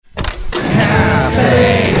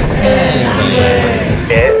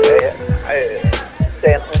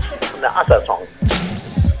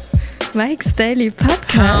Mike's Daily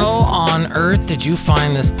Podcast. How on earth did you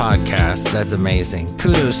find this podcast? That's amazing.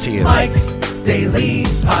 Kudos to you. Mike's Daily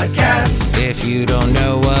Podcast. If you don't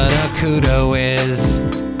know what a kudo is,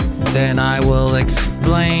 then I will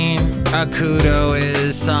explain. A kudo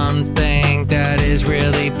is something that is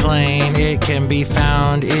really plain. It can be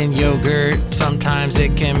found in yogurt. Sometimes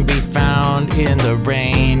it can be found in the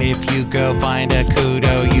rain. If you go find a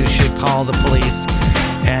kudo, you should call the police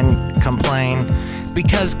and complain,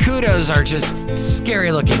 because kudos are just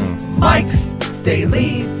scary looking. Mike's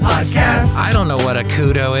Daily Podcast. I don't know what a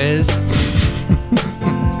kudo is,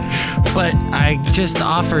 but I just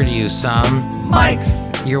offered you some. Mike's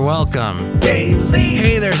You're welcome. Daily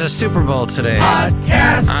Hey, there's a Super Bowl today.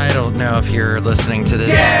 Podcast. I don't know if you're listening to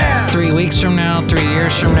this 3 weeks from now, 3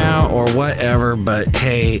 years from now, or whatever, but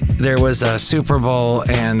hey, there was a Super Bowl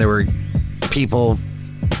and there were people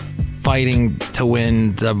fighting to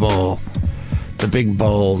win the bowl. The big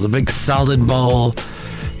bowl, the big solid bowl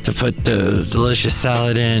to put the delicious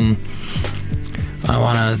salad in. I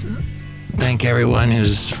want to thank everyone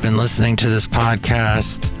who's been listening to this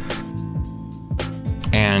podcast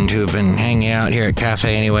and who've been hanging out here at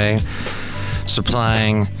Cafe Anyway,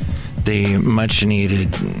 supplying the much needed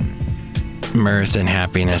mirth and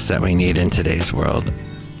happiness that we need in today's world.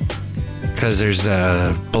 Because there's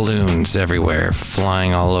balloons everywhere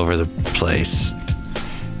flying all over the place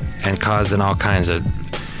and causing all kinds of...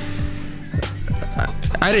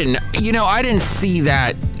 I didn't see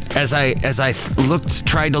that as I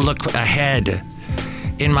tried to look ahead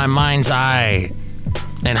in my mind's eye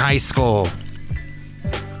in high school.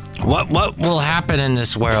 What will happen in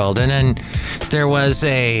this world? And then there was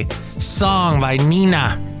a song by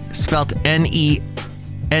Nina, spelled Nena,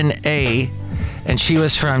 and she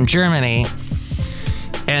was from Germany.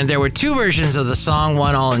 And there were two versions of the song,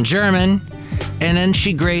 one all in German, and then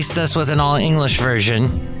she graced us with an all English version.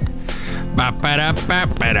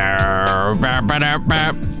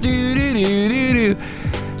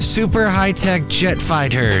 Super high-tech jet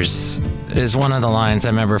fighters is one of the lines I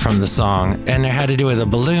remember from the song, and it had to do with a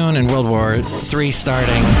balloon and World War III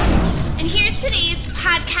starting. And here's today's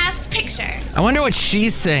podcast picture. I wonder what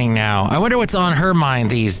she's saying now. I wonder what's on her mind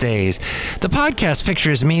these days. The podcast picture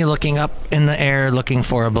is me looking up in the air looking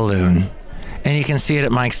for a balloon. And you can see it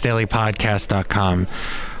at mikesdailypodcast.com.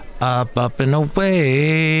 Up and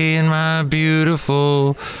away in my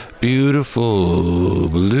beautiful, beautiful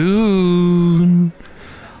balloon.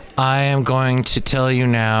 I am going to tell you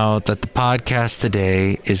now that the podcast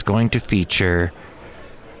today is going to feature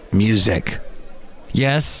music.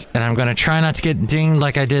 Yes, and I'm going to try not to get dinged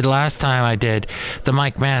like I did last time I did the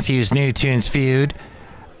Mike Matthews New Tunes Feud.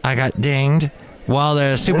 I got dinged. While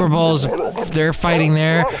the Super Bowls, they're fighting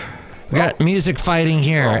there, we got music fighting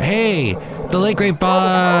here. Hey, the late great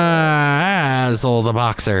Basil the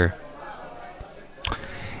boxer.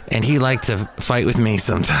 And he liked to fight with me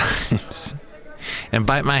sometimes. And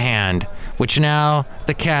bite my hand, which now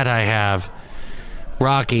the cat I have,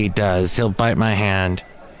 Rocky, does. He'll bite my hand.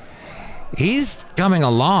 He's coming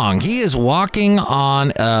along. He is walking on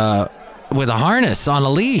with a harness on a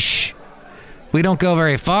leash. We don't go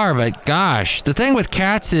very far, but gosh, the thing with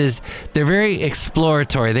cats is they're very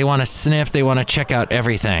exploratory. They want to sniff. They want to check out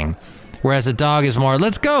everything. Whereas a dog is more,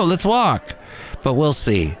 let's go, let's walk. But we'll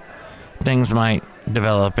see. Things might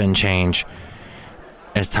develop and change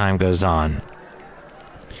as time goes on.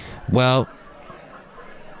 Well,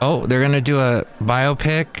 they're going to do a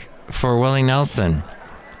biopic for Willie Nelson.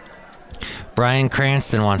 Bryan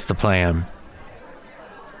Cranston wants to play him.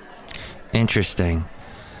 Interesting.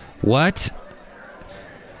 What?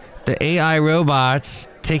 The AI robots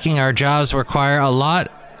taking our jobs require a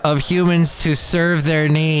lot of humans to serve their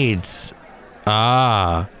needs.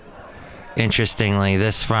 Interestingly,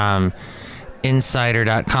 this from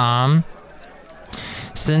Insider.com.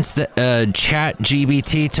 Since the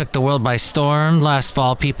ChatGPT took the world by storm last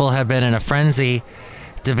fall, people have been in a frenzy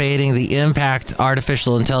debating the impact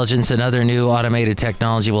artificial intelligence and other new automated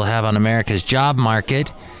technology will have on America's job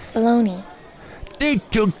market. Baloney. They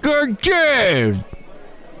took our jobs,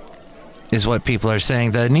 is what people are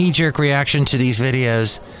saying. The knee-jerk reaction to these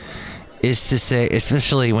videos is to say,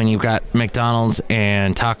 especially when you've got McDonald's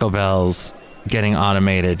and Taco Bell's getting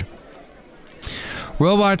automated.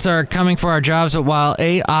 Robots are coming for our jobs, but while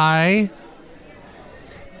AI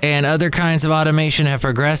and other kinds of automation have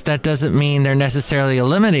progressed, that doesn't mean they're necessarily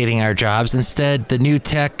eliminating our jobs. Instead, the new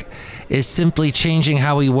tech is simply changing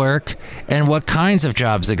how we work and what kinds of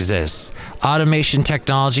jobs exist. Automation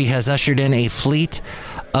technology has ushered in a fleet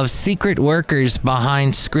of secret workers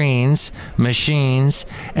behind screens, machines,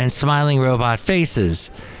 and smiling robot faces.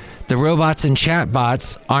 The robots and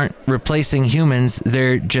chatbots aren't replacing humans.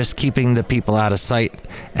 They're just keeping the people out of sight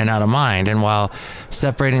and out of mind. And while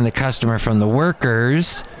separating the customer from the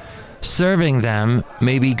workers serving them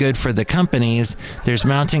may be good for the companies, there's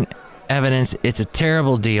mounting evidence it's a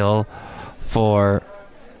terrible deal for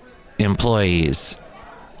employees.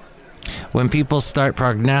 When people start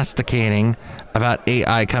prognosticating about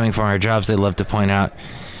AI coming from our jobs, they love to point out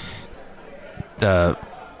the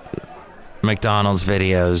McDonald's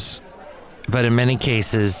videos, but in many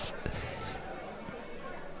cases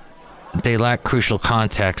they lack crucial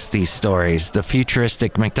context. These stories, the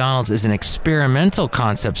futuristic McDonald's is an experimental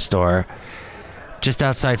concept store just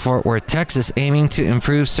outside Fort Worth, Texas, aiming to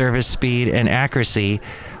improve service speed and accuracy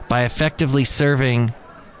by effectively severing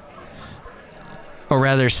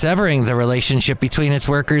the relationship between its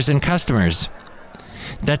workers and customers.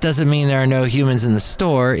 That doesn't mean there are no humans in the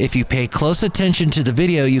store. If you pay close attention to the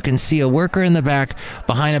video, you can see a worker in the back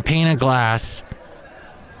behind a pane of glass.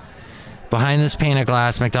 Behind this pane of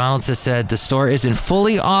glass, McDonald's has said the store isn't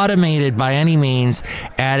fully automated by any means,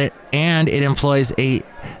 and it employs a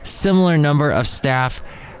similar number of staff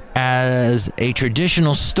as a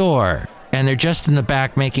traditional store. And they're just in the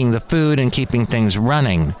back making the food and keeping things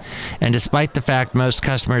running. And despite the fact most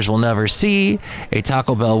customers will never see a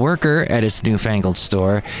Taco Bell worker at its newfangled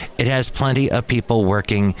store, it has plenty of people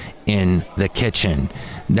working in the kitchen.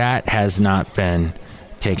 That has not been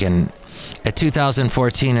taken. A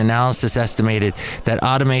 2014 analysis estimated that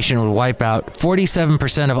automation would wipe out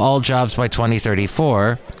 47% of all jobs by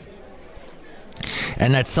 2034.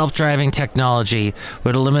 And that self-driving technology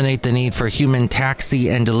would eliminate the need for human taxi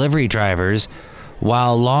and delivery drivers,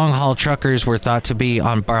 while long-haul truckers were thought to be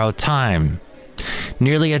on borrowed time.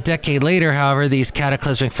 Nearly a decade later, however, these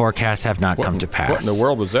cataclysmic forecasts have not come to pass. What in the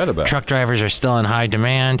world was that about? Truck drivers are still in high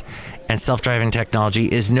demand, and self-driving technology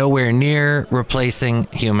is nowhere near replacing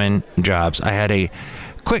human jobs. I had a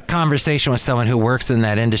quick conversation with someone who works in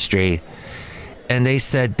that industry, and they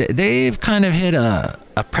said they've kind of hit a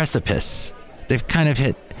precipice. They've kind of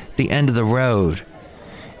hit the end of the road,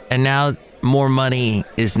 and now more money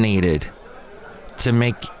is needed to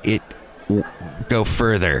make it go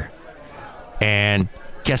further. And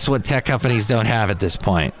guess what tech companies don't have at this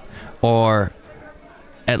point? Or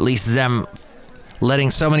at least them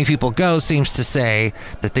letting so many people go seems to say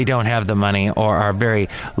that they don't have the money or are very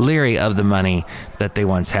leery of the money that they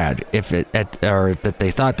once had, or that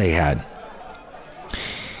they thought they had.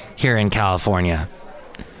 Here in California,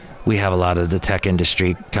 we have a lot of the tech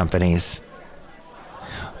industry companies.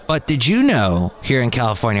 But did you know, here in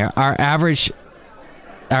California, our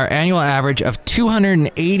annual average of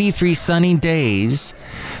 283 sunny days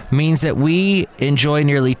means that we enjoy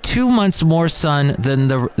nearly 2 months more sun than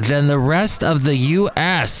the rest of the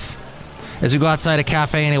U.S. As we go outside a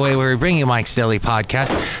cafe anyway, we're bringing Mike's Daily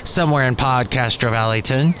Podcast somewhere in Podcastro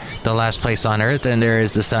Valleyton, the last place on earth, and there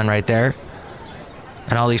is the sun right there.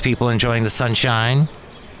 And all these people enjoying the sunshine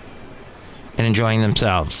and enjoying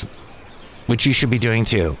themselves, which you should be doing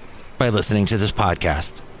too by listening to this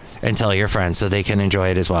podcast, and tell your friends so they can enjoy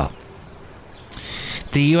it as well.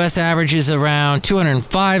 The U.S. averages around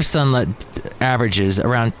 205 sunlit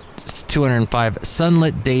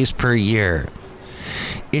days per year.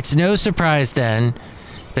 It's no surprise then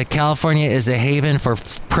that California is a haven for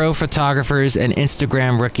pro photographers and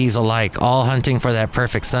Instagram rookies alike, all hunting for that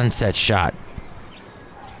perfect sunset shot.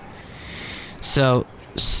 So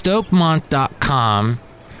Stokemont.com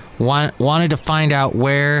wanted to find out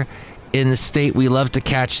where in the state we love to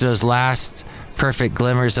catch those last perfect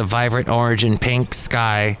glimmers of vibrant orange and pink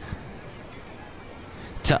sky.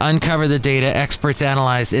 To uncover the data, experts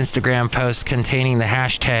analyzed Instagram posts containing the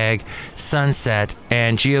hashtag sunset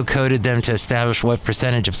and geocoded them to establish what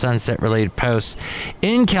percentage of sunset-related posts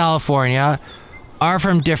in California are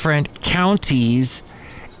from different counties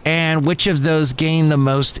and which of those gain the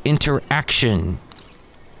most interaction.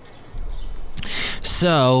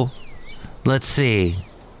 So, let's see.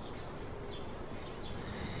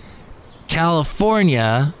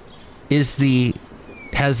 California is the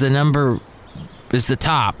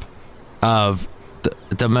top of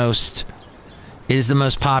the most, is the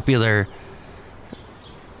most popular,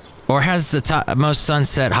 or has the most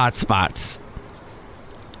sunset hotspots.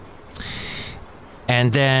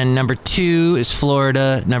 And then number 2 is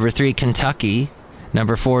Florida, number 3 Kentucky,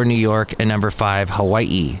 number 4 New York, and number 5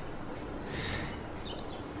 Hawaii.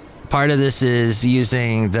 Part of this is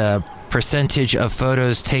using the percentage of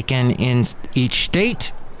photos taken in each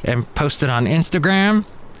state and posted on Instagram,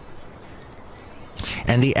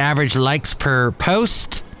 and the average likes per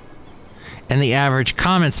post, and the average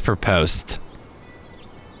comments per post.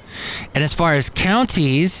 And as far as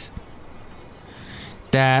counties,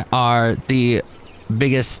 that are the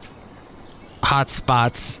biggest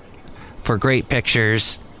hotspots for great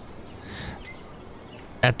pictures.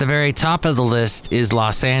 At the very top of the list is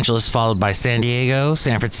Los Angeles, followed by San Diego,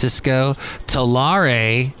 San Francisco,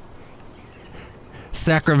 Tulare,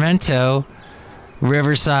 Sacramento,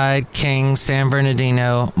 Riverside, King, San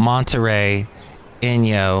Bernardino, Monterey,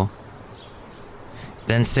 Inyo,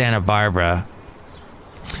 then Santa Barbara.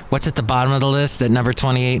 What's at the bottom of the list at number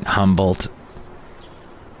 28? Humboldt.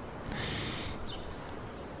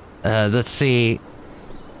 Let's see.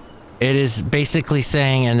 It is basically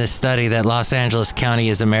saying in this study that Los Angeles County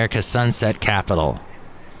is America's sunset capital.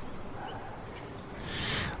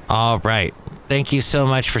 All right. Thank you so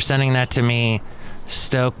much for sending that to me,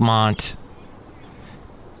 Stokemont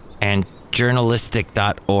and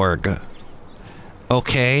journalistic.org.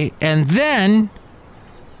 Okay, and then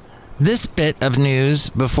this bit of news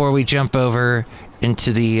before we jump over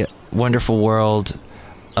into the wonderful world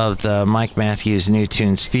of the Mike Matthews New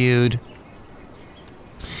Tunes Feud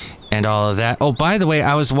and all of that. Oh, by the way,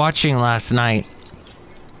 I was watching last night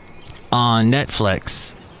on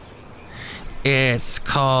Netflix. It's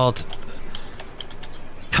called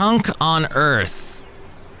Kunk on Earth.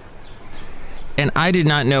 And I did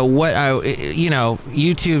not know what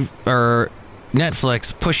YouTube or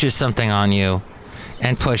Netflix pushes something on you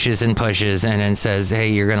and pushes and pushes and then says,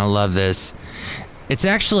 hey, you're going to love this. It's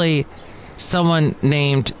actually someone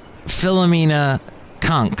named Philomena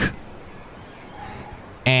Kunk.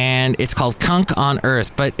 And it's called Kunk on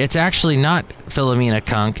Earth, but it's actually not Philomena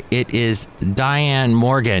Kunk. It is Diane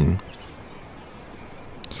Morgan.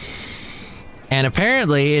 And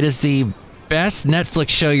apparently it is the best Netflix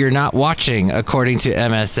show you're not watching, according to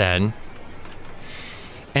MSN.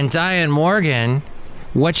 And Diane Morgan,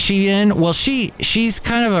 what's she in? Well, she's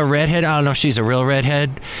kind of a redhead. I don't know if she's a real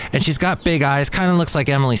redhead. And she's got big eyes. Kind of looks like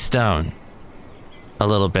Emily Stone. A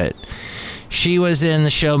little bit. She was in the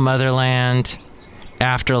show Motherland,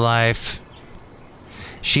 Afterlife.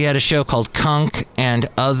 She had a show called Kunk and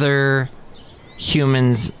Other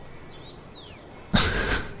Humans.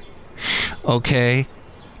 Okay.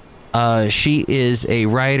 She is a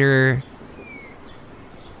writer.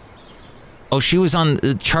 Oh, she was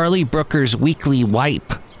on Charlie Brooker's Weekly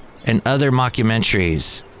Wipe and other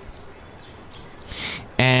mockumentaries.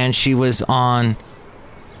 And she was on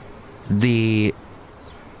the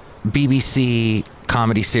BBC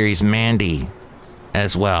comedy series Mandy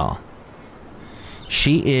as well.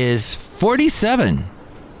 She is 47.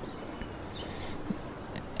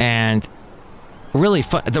 And really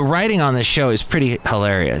fun. The writing on this show is pretty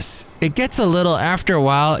hilarious. It gets a little, after a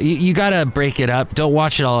while, you gotta break it up. Don't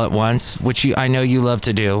watch it all at once, which I know you love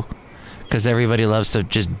to do, because everybody loves to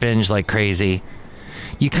just binge like crazy.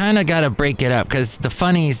 You kind of gotta break it up, because the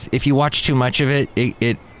funnies, if you watch too much of it,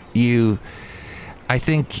 I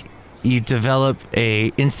think you develop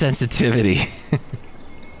a insensitivity.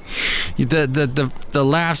 The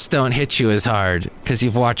laughs don't hit you as hard because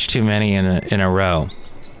you've watched too many in a row.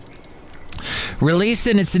 Released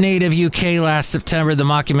in its native UK last September, the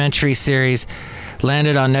mockumentary series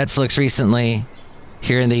landed on Netflix recently.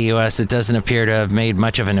 Here in the US, it doesn't appear to have made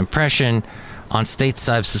much of an impression on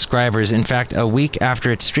stateside subscribers. In fact, a week after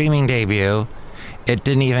its streaming debut, it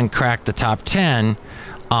didn't even crack the top 10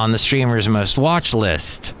 on the streamer's most watched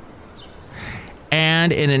list.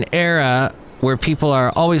 And in an era where people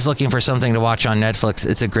are always looking for something to watch on Netflix,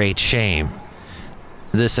 it's a great shame.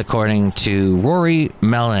 This according to Rory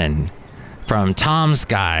Mellon from Tom's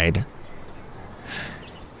Guide.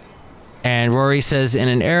 And Rory says, in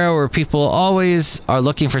an era where people always are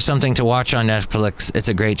looking for something to watch on Netflix, it's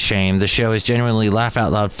a great shame. The show is genuinely laugh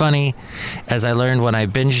out loud funny, as I learned when I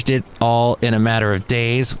binged it all in a matter of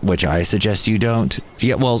days, which I suggest you don't.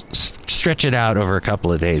 Stretch it out over a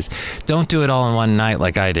couple of days. Don't do it all in one night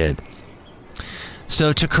like I did.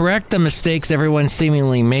 So to correct the mistakes everyone's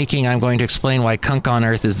seemingly making, I'm going to explain why Kunk on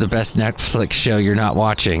Earth is the best Netflix show you're not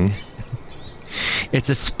watching. It's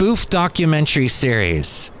a spoof documentary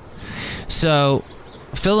series. So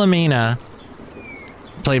Philomena,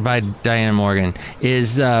 played by Diane Morgan,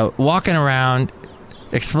 is walking around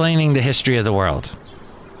explaining the history of the world.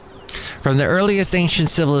 From the earliest ancient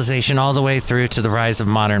civilization all the way through to the rise of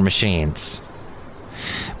modern machines.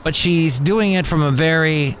 But she's doing it from a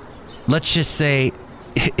very, let's just say,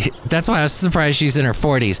 that's why I was surprised she's in her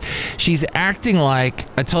 40s. She's acting like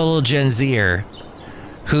a total Gen Zer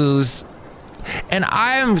who's, and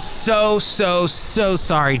I am so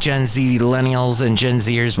sorry, Gen Z millennials and Gen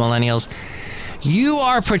Zers millennials. You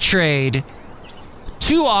are portrayed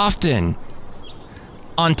too often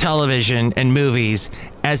on television and movies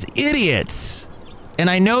as idiots. And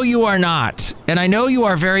I know you are not. And I know you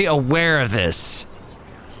are very aware of this.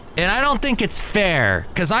 And I don't think it's fair,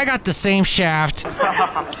 because I got the same shaft,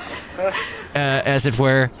 as it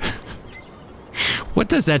were. What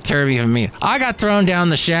does that term even mean? I got thrown down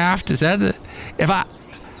the shaft? Is that the...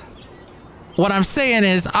 What I'm saying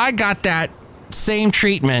is, I got that same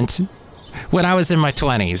treatment when I was in my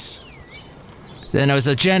 20s. Then I was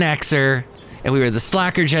a Gen Xer, and we were the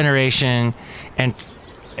slacker generation, and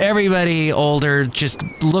everybody older just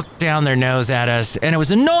looked down their nose at us, and it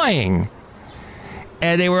was annoying.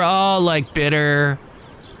 And they were all like bitter,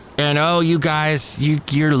 and oh, you guys,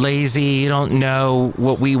 you're lazy, you don't know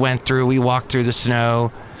what we went through. We walked through the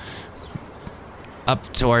snow up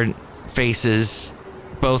to our faces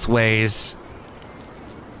both ways.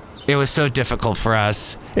 It was so difficult for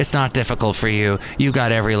us. It's not difficult for you. You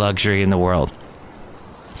got every luxury in the world.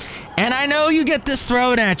 And I know you get this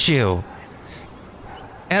thrown at you.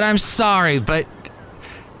 And I'm sorry, but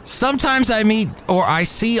sometimes I meet or I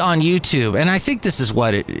see on YouTube, and I think this is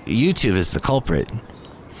what YouTube is the culprit.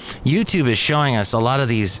 YouTube is showing us a lot of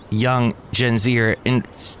these young Gen Zer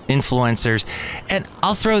influencers. And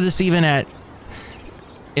I'll throw this even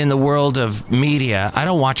in the world of media. I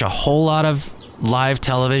don't watch a whole lot of live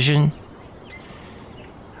television.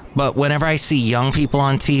 But whenever I see young people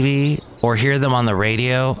on TV or hear them on the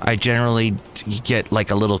radio, I generally get like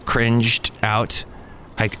a little cringed out.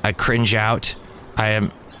 I cringe out.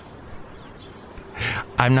 I'm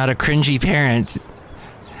not a cringy parent.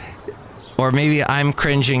 Or maybe I'm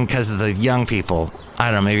cringing because of the young people. I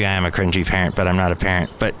don't know, maybe I am a cringy parent, but I'm not a parent.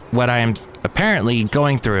 But what I am apparently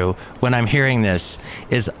going through when I'm hearing this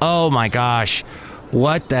is, oh my gosh,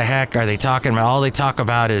 what the heck are they talking about? All they talk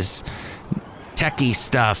about is techie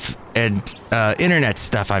stuff and internet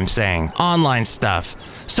stuff, I'm saying. Online stuff.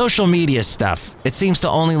 Social media stuff. It seems to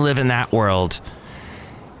only live in that world.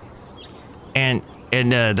 And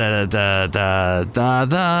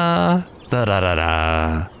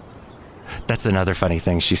that's another funny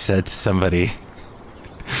thing she said to somebody.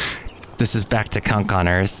 This is back to Kunk on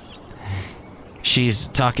Earth. She's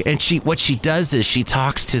talking, and what she does is she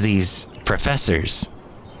talks to these professors,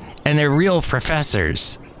 and they're real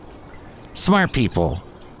professors, smart people,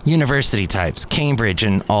 university types, Cambridge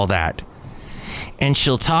and all that. And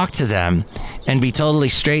she'll talk to them and be totally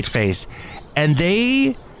straight-faced, and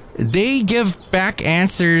they give back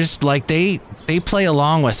answers like they play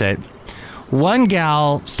along with it. One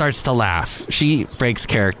gal starts to laugh. She breaks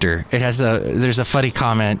character. There's a funny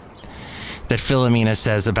comment that Philomena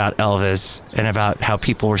says about Elvis and about how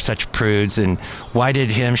people were such prudes and why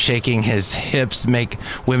did him shaking his hips make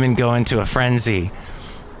women go into a frenzy?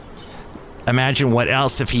 Imagine what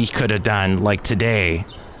else if he could have done, like today.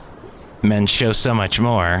 Men show so much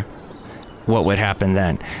more. What would happen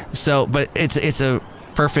then? So, but it's a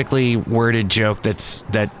perfectly worded joke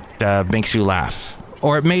that makes you laugh.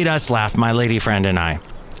 Or it made us laugh, my lady friend and I.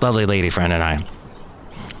 Lovely lady friend and I.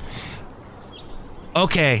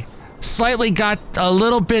 Okay, slightly got a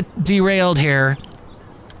little bit derailed here.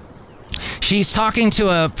 She's talking to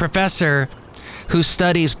a professor who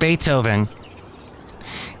studies Beethoven.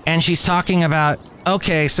 And she's talking about,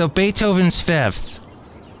 okay, so Beethoven's Fifth.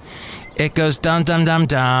 It goes dum dum dum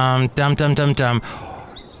dum, dum dum dum dum.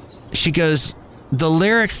 She goes, the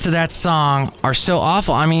lyrics to that song are so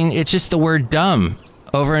awful. I mean, it's just the word dumb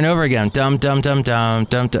over and over again. Dum dum dum dum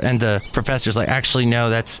dum dum. And the professor's like, actually, no,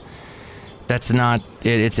 that's not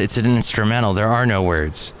it. It's an instrumental. There are no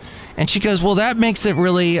words. And she goes, well, that makes it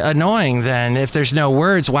really annoying then. If there's no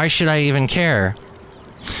words, why should I even care?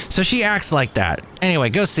 So she acts like that. Anyway,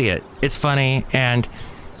 go see it. It's funny. And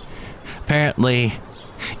apparently,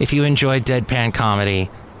 if you enjoy deadpan comedy,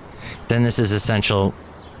 then this is essential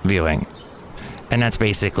viewing. And that's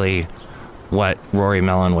basically what Rory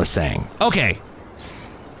Mellon was saying. Okay.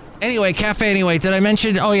 Anyway, Cafe Anyway, did I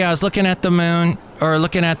mention? Oh yeah, I was looking at the moon, or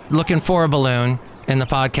looking for a balloon in the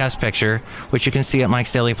podcast picture, which you can see at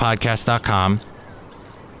mikesdailypodcast.com.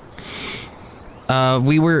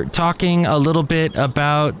 We were talking a little bit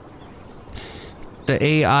about the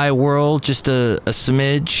AI world, just a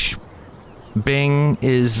smidge. Bing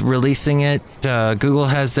is releasing it. Google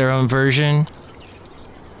has their own version.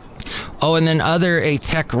 Oh, and then a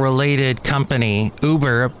tech-related company,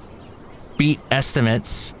 Uber, beat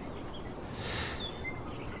estimates.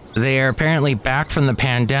 They are apparently back from the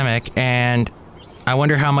pandemic, and I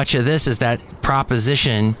wonder how much of this is that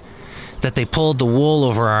proposition that they pulled the wool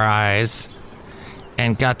over our eyes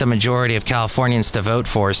and got the majority of Californians to vote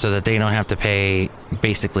for so that they don't have to pay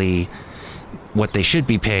basically what they should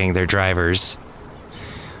be paying their drivers.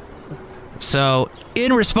 So,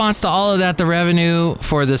 in response to all of that, the revenue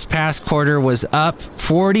for this past quarter was up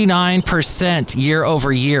 49% year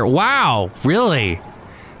over year. Wow, really?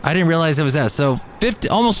 I didn't realize it was that. So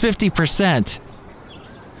almost 50%.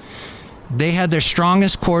 They had their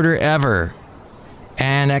strongest quarter ever,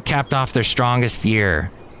 and that capped off their strongest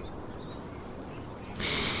year.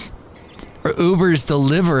 Uber's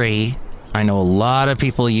delivery, I know a lot of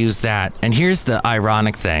people use that. And here's the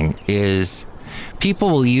ironic thing is people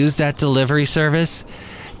will use that delivery service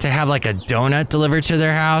to have like a donut delivered to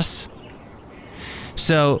their house.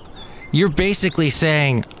 So you're basically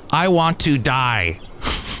saying, I want to die.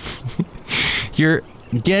 You're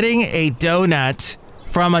getting a donut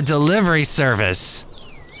from a delivery service.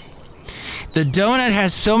 The donut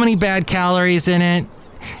has so many bad calories in it,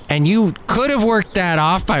 and you could have worked that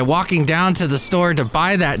off by walking down to the store to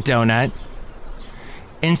buy that donut.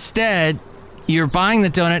 Instead, you're buying the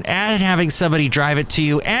donut and having somebody drive it to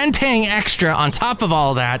you and paying extra on top of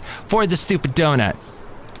all that for the stupid donut.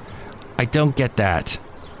 I don't get that.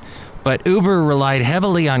 But Uber relied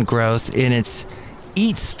heavily on growth in its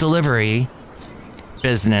Eats delivery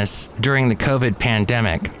business during the COVID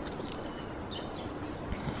pandemic.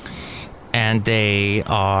 And they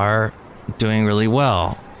are doing really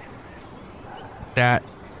well.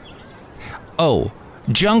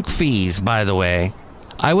 Junk fees, by the way.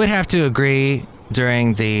 I would have to agree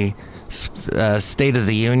during the State of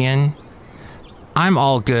the Union. I'm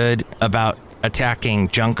all good about attacking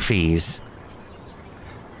junk fees.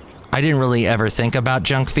 I didn't really ever think about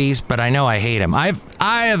junk fees, but I know I hate them. I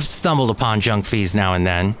have stumbled upon junk fees now and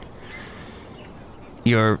then.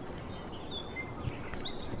 You're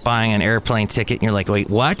buying an airplane ticket and you're like, wait,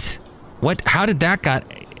 what? What? How did that got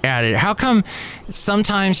added? How come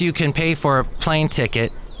sometimes you can pay for a plane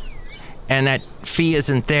ticket and that fee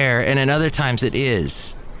isn't there, and then other times it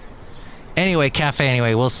is? Anyway,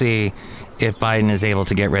 we'll see if Biden is able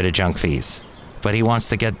to get rid of junk fees. But he wants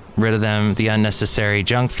to get rid of them, the unnecessary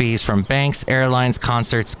junk fees from banks, airlines,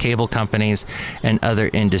 concerts, cable companies, and other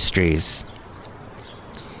industries.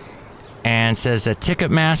 And says that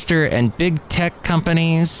Ticketmaster and big tech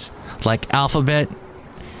companies like Alphabet,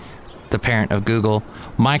 the parent of Google,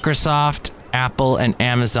 Microsoft, Apple, and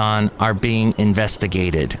Amazon are being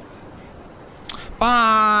investigated.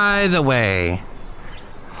 By the way,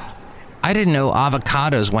 I didn't know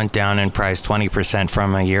avocados went down in price 20%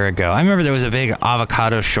 from a year ago. I remember there was a big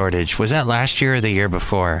avocado shortage. Was that last year or the year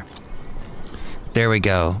before? There we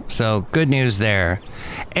go. So good news there.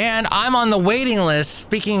 And I'm on the waiting list.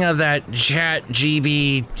 Speaking of that chat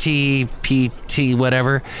GBT, PT,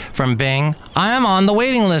 whatever from Bing, I am on the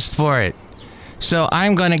waiting list for it. So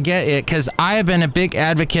I'm going to get it because I have been a big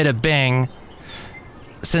advocate of Bing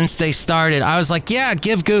since they started. I was like, yeah,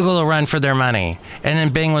 give Google a run for their money. And then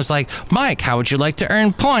Bing was like, Mike, how would you like to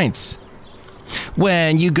earn points?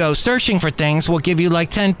 When you go searching for things, we'll give you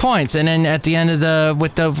like 10 points. And then at the end of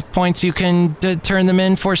with the points, you can turn them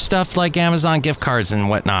in for stuff like Amazon gift cards and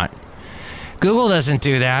whatnot. Google doesn't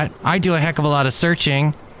do that. I do a heck of a lot of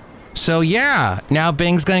searching. So yeah, now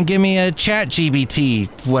Bing's going to give me a chat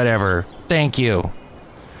GBT, whatever. Thank you.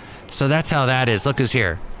 So that's how that is. Look who's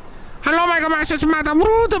here. Hello, my goodness, it's Madame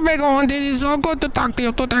Rootabega, and it is so good to talk to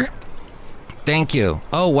you today. Thank you.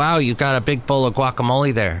 Oh, wow, you got a big bowl of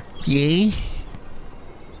guacamole there. Yes.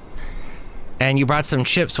 And you brought some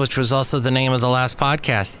chips, which was also the name of the last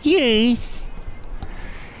podcast. Yes.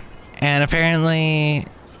 And apparently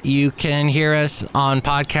you can hear us on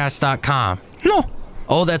podcast.com. No.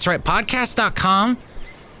 Oh, that's right. Podcast.com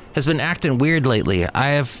has been acting weird lately. I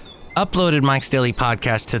have uploaded Mike's Daily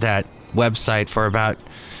Podcast to that website for about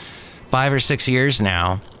 5 or 6 years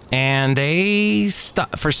now. And they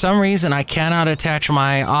for some reason, I cannot attach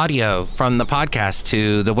my audio from the podcast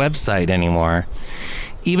to the website anymore.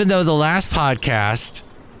 Even though the last podcast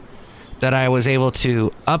that I was able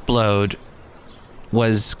to upload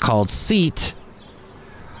was called Seat,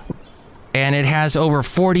 and it has over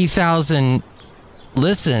 40,000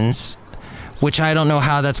 listens, which I don't know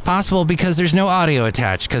how that's possible because there's no audio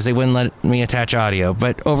attached because they wouldn't let me attach audio,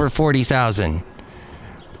 but over 40,000.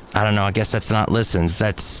 I don't know. I guess that's not listens.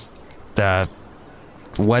 That's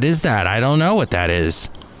what is that? I don't know what that is.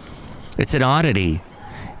 It's an oddity.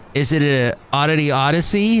 Is it an oddity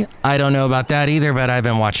odyssey? I don't know about that either, but I've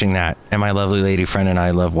been watching that. And my lovely lady friend and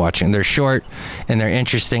I love watching. They're short and they're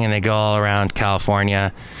interesting and they go all around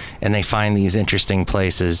California and they find these interesting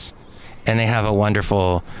places. And they have a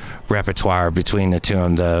wonderful repertoire between the two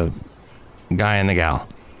of them, the guy and the gal.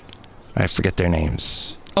 I forget their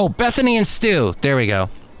names. Oh, Bethany and Stu. There we go.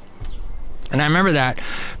 And I remember that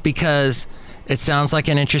because it sounds like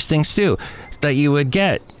an interesting stew that you would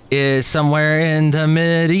get is somewhere in the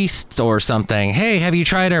Mideast or something. Hey, have you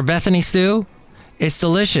tried our Bethany stew? It's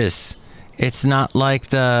delicious. It's not like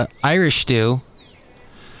the Irish stew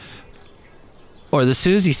or the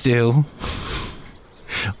Susie stew.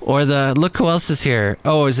 Or look who else is here.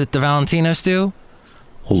 Oh, is it the Valentino stew?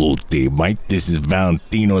 Hello there, Mike. This is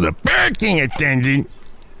Valentino, the parking attendant.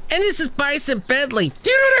 And this is Bison Bentley.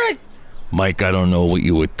 Mike, I don't know what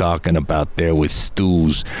you were talking about there with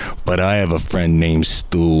stews, but I have a friend named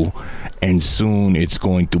Stu, and soon it's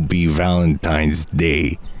going to be Valentine's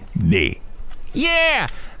Day. Yeah!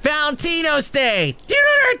 Valentino's Day!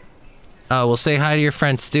 Well, say hi to your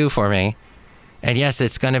friend Stu for me. And yes,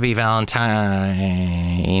 it's going to be Valentino's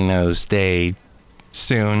Day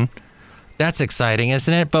soon. That's exciting,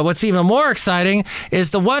 isn't it? But what's even more exciting is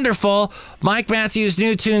the wonderful Mike Matthews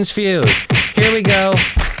New Tunes Feud. Here we go.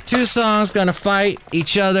 2 songs gonna fight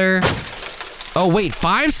each other. Oh, wait,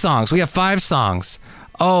 5 songs. We have 5 songs.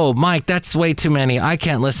 Oh, Mike, that's way too many. I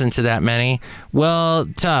can't listen to that many. Well,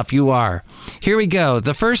 tough, you are. Here we go.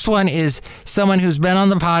 The first one is someone who's been on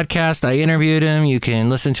the podcast. I interviewed him. You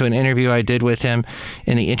can listen to an interview I did with him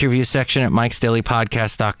in the interview section at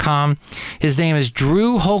mikesdailypodcast.com. His name is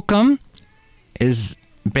Drew Holcomb. His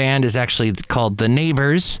band is actually called The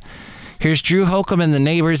Neighbors. Here's Drew Holcomb and The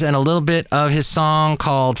Neighbors and a little bit of his song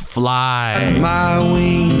called Fly. My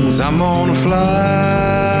wings, I'm gonna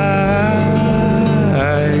fly.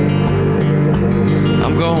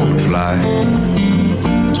 I'm gonna fly.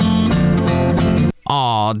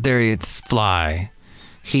 Aw, there it's Fly.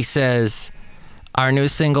 He says, our new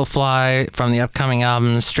single Fly from the upcoming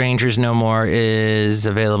album Strangers No More is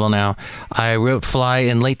available now. I wrote Fly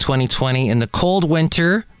in late 2020 in the cold of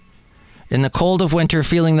winter,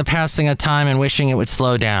 feeling the passing of time and wishing it would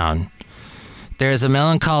slow down. There is a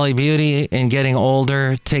melancholy beauty in getting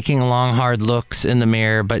older, taking long, hard looks in the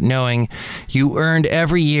mirror, but knowing you earned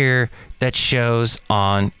every year that shows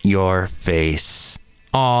on your face.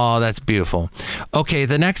 Oh, that's beautiful. Okay,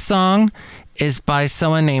 the next song is by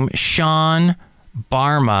someone named Sean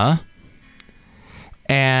Barma.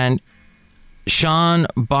 And Sean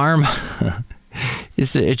Barma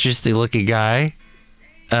is an interesting looking guy.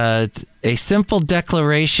 A simple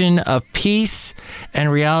declaration of peace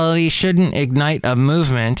and reality shouldn't ignite a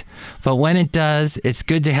movement, but when it does, it's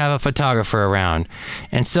good to have a photographer around.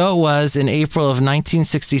 And so it was in April of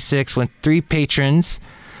 1966 when 3 patrons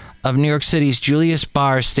of New York City's Julius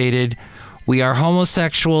Bar stated, "We are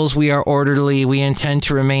homosexuals, we are orderly, we intend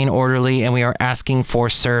to remain orderly, and we are asking for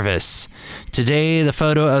service." Today, the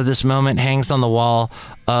photo of this moment hangs on the wall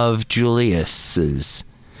of Julius's.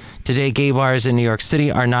 Today, gay bars in New York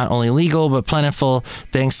City are not only legal, but plentiful,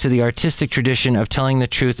 thanks to the artistic tradition of telling the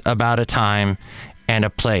truth about a time and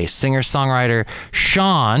a place. Singer-songwriter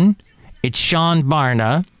Sean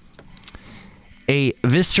Barna, a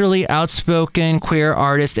viscerally outspoken queer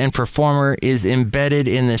artist and performer, is embedded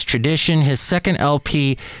in this tradition. His second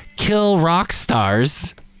LP, Kill Rock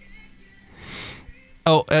Stars.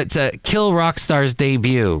 It's a Kill Rock Stars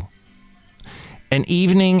debut. An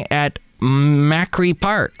Evening at Macri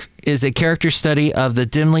Park is a character study of the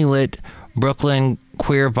dimly lit Brooklyn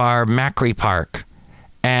queer bar Macri Park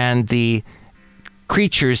and the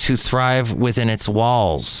creatures who thrive within its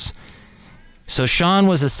walls. So Sean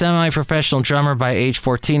was a semi-professional drummer by age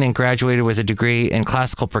 14 and graduated with a degree in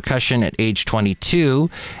classical percussion at age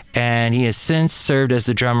 22. And he has since served as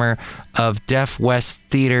the drummer of Deaf West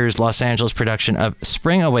Theater's Los Angeles production of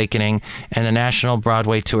Spring Awakening and the national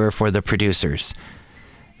Broadway tour for The Producers.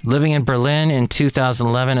 Living in Berlin in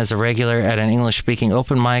 2011 as a regular at an English-speaking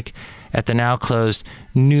open mic at the now-closed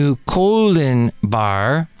New Kolden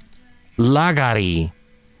Bar, Lagari,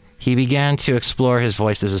 he began to explore his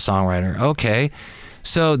voice as a songwriter. Okay,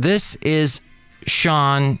 so this is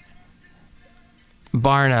Sean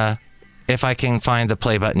Barna. If I can find the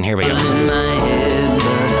play button, here we go.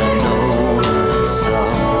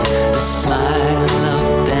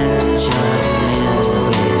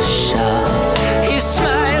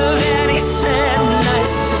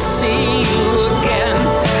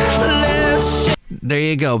 There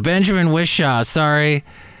you go. Benjamin Wishaw. Sorry,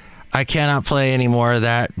 I cannot play any more of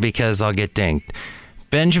that because I'll get dinged.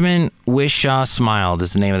 Benjamin Wishaw Smiled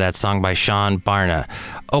is the name of that song by Sean Barna.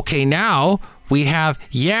 Okay, now we have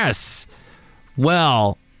Yes.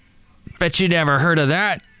 Well, bet you never heard of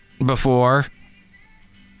that before.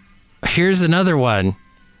 Here's another one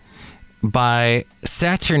by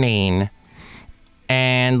Saturnine.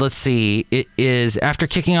 And let's see, it is after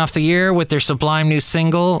kicking off the year with their sublime new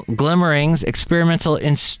single, Glimmerings, experimental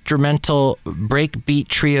instrumental breakbeat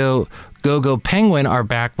trio Go-Go Penguin are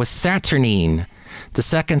back with Saturnine, the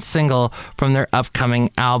second single from their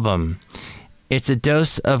upcoming album. It's a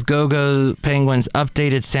dose of Go-Go Penguin's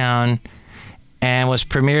updated sound and was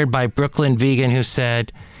premiered by Brooklyn Vegan, who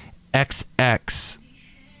said, XX.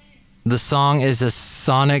 The song is a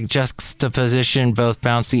sonic juxtaposition, both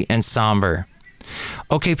bouncy and somber.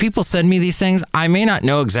 Okay, people send me these things. I may not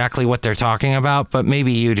know exactly what they're talking about, but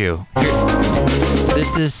maybe you do.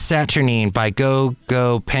 This is Saturnine by Go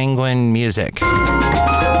Go Penguin Music.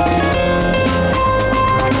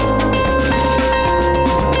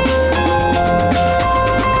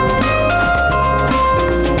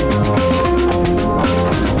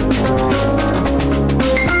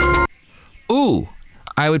 Ooh,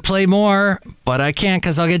 I would play more, but I can't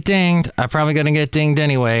because I'll get dinged. I'm probably going to get dinged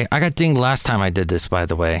anyway. I got dinged last time I did this, by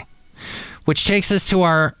the way. Which takes us to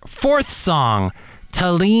our fourth song,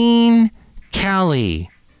 Chely Shoehart.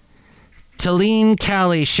 Chely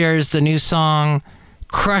Shoehart shares the new song,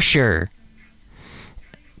 Crusher.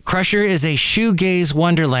 Crusher is a shoegaze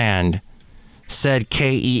wonderland, said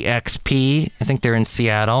KEXP. I think they're in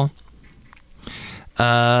Seattle.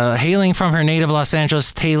 Hailing from her native Los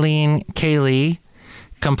Angeles, Chely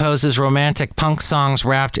composes romantic punk songs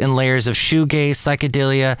wrapped in layers of shoegaze,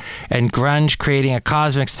 psychedelia, and grunge, creating a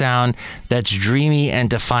cosmic sound that's dreamy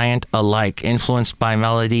and defiant alike, influenced by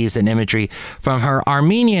melodies and imagery from her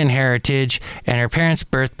Armenian heritage and her parents'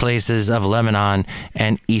 birthplaces of Lebanon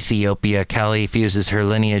and Ethiopia. Chely fuses her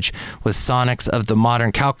lineage with sonics of the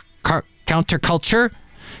modern counterculture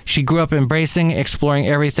she grew up embracing, exploring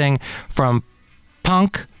everything from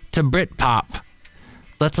punk to Britpop.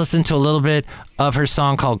 Let's listen to a little bit of her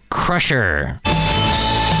song called Crusher.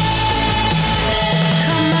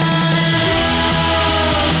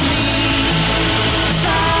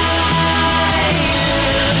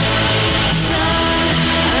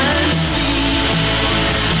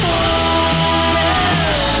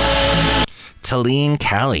 Chely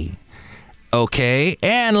Shoehart. Okay,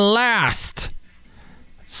 and last,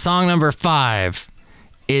 song number 5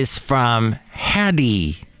 is from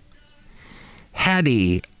Hattie.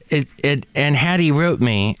 And Hattie wrote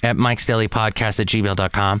me at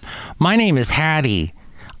mikesdailypodcast@gmail.com. My name is Hattie.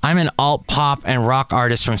 I'm an alt pop and rock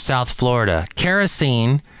artist from South Florida.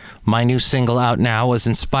 Kerosene, my new single out now, was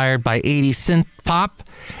inspired by 80s synth pop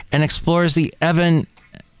and explores the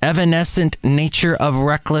evanescent nature of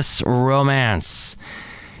reckless romance.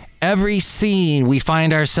 Every scene we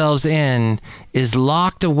find ourselves in is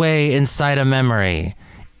locked away inside a memory,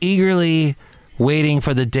 eagerly waiting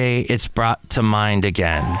for the day it's brought to mind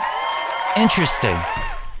again. Interesting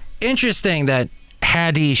that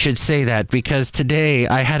Hattie should say that, because today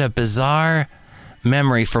I had a bizarre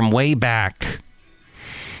memory from way back.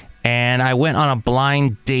 And I went on a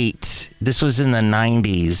blind date. This was in the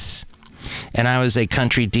 90s. And I was a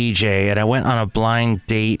country DJ, and I went on a blind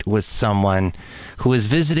date with someone who was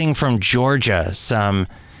visiting from Georgia. Some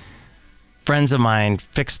friends of mine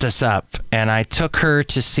fixed us up, and I took her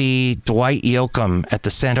to see Dwight Yoakam at the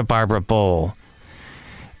Santa Barbara Bowl.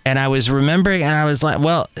 And I was remembering, and I was like,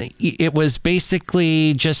 well, it was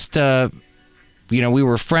basically just, we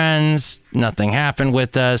were friends. Nothing happened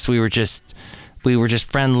with us. We were just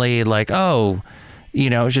friendly, like, it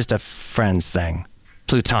was just a friends thing.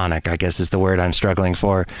 Plutonic, I guess is the word I'm struggling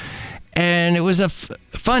for. And it was a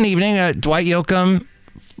fun evening. Dwight Yoakam,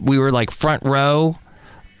 we were like front row.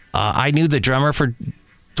 I knew the drummer for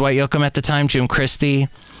Dwight Yoakam at the time, Jim Christie.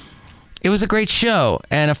 It was a great show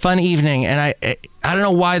and a fun evening. And I don't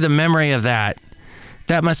know why the memory of that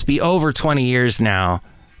must be over 20 years now.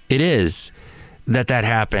 It is that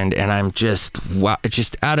happened. And I'm just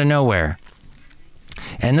out of nowhere.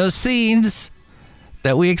 And those scenes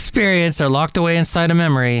that we experience are locked away inside a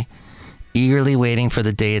memory, eagerly waiting for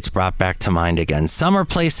the day it's brought back to mind again. Some are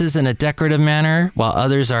places in a decorative manner, while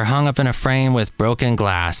others are hung up in a frame with broken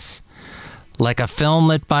glass. Like a film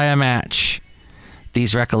lit by a match,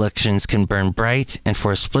 these recollections can burn bright, and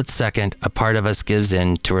for a split second, a part of us gives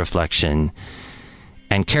in to reflection.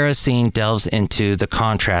 And Kerosene delves into the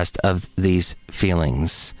contrast of these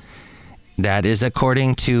feelings. That is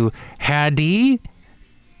according to Hattie.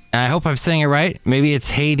 I hope I'm saying it right. Maybe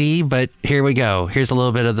it's Haiti, but here we go. Here's a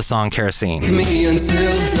little bit of the song Kerosene. Me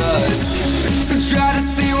until dusk, to try to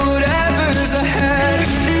see whatever's ahead.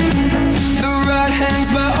 The right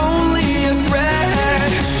hand's my only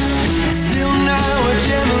thread. Still now I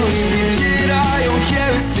can't believe we did our own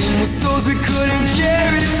kerosene with souls we couldn't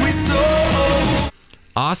carry if we sold.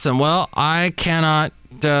 Awesome. Well, I cannot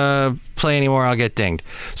play anymore. I'll get dinged.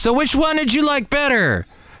 So which one did you like better?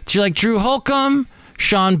 Did you like Drew Holcomb,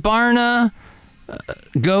 Sean Barna,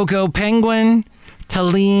 Go Go Penguin,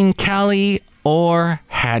 Chely Shoehart, or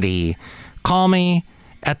Hattie? Call me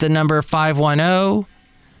at the number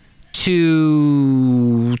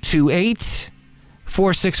 510-228-4228.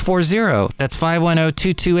 510-228-4640. That's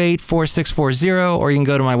 510-228-4640. Or you can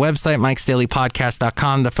go to my website,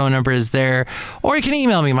 mikesdailypodcast.com. The phone number is there. Or you can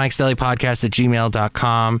email me,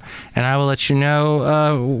 mikesdailypodcast@gmail.com, and I will let you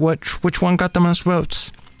know which one got the most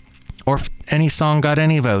votes. Or if any song got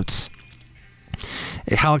any votes.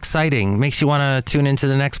 How exciting. Makes you want to tune into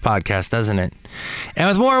the next podcast, doesn't it? And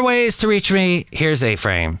with more ways to reach me, here's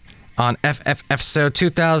A-Frame on episode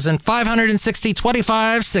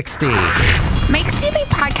 2560-2560. Mike's Daily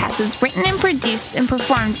Podcast is written and produced and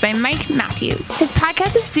performed by Mike Matthews. His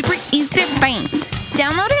podcast is super easy to find.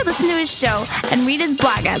 Download or listen to his show and read his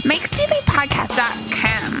blog at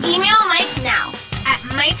mikesdailypodcast.com. Email Mike now at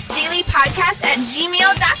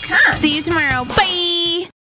mikesdailypodcast@gmail.com. See you tomorrow. Bye!